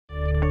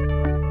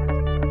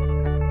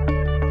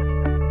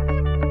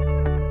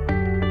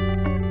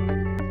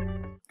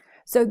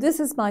So this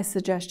is my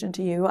suggestion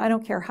to you. I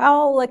don't care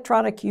how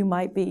electronic you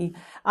might be,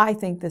 I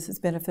think this is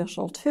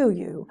beneficial to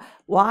you.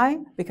 Why?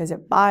 Because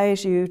it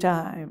buys you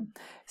time.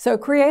 So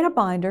create a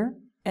binder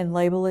and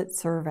label it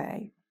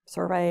survey.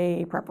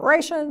 Survey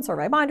preparation,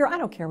 survey binder, I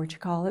don't care what you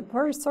call it,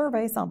 or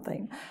survey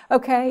something,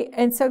 okay?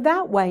 And so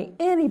that way,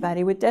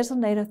 anybody with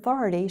designated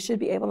authority should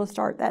be able to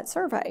start that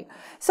survey.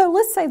 So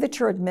let's say that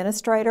your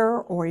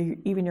administrator or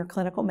even your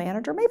clinical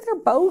manager, maybe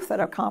they're both at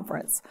a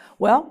conference.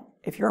 Well,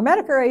 if you're a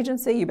Medicare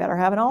agency, you better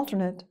have an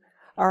alternate,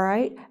 all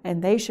right?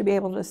 And they should be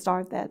able to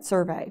start that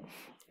survey.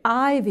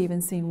 I've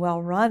even seen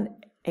well-run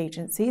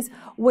agencies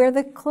where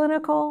the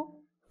clinical,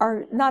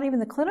 or not even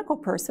the clinical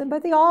person,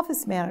 but the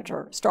office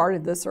manager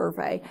started the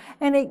survey,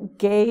 and it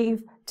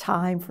gave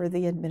time for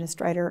the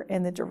administrator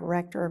and the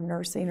director of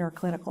nursing or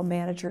clinical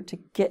manager to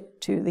get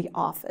to the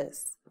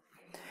office.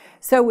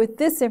 So with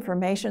this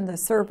information, the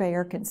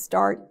surveyor can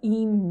start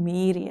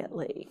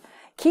immediately.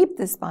 Keep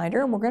this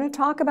binder, and we're going to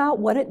talk about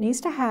what it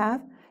needs to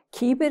have.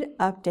 Keep it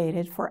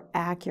updated for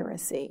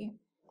accuracy.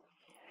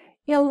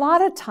 You know, a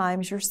lot of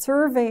times your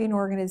surveying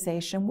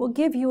organization will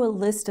give you a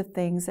list of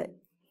things that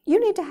you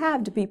need to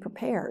have to be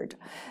prepared.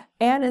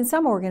 And in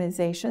some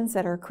organizations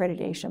that are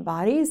accreditation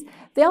bodies,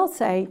 they'll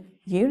say,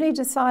 you need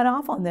to sign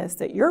off on this,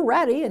 that you're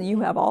ready and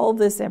you have all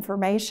this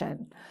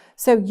information.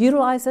 So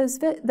utilize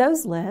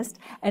those lists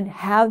and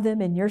have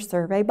them in your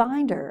survey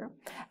binder.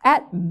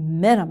 At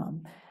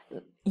minimum,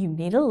 you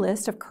need a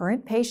list of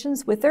current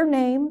patients with their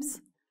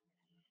names,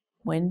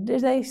 when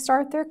did they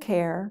start their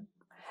care,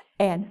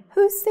 and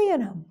who's seeing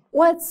them,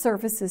 what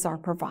services are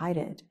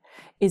provided.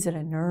 Is it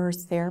a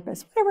nurse,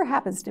 therapist, whatever it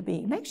happens to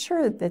be? Make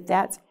sure that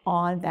that's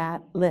on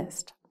that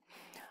list.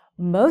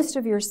 Most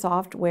of your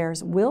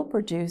softwares will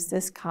produce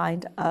this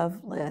kind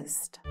of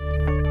list.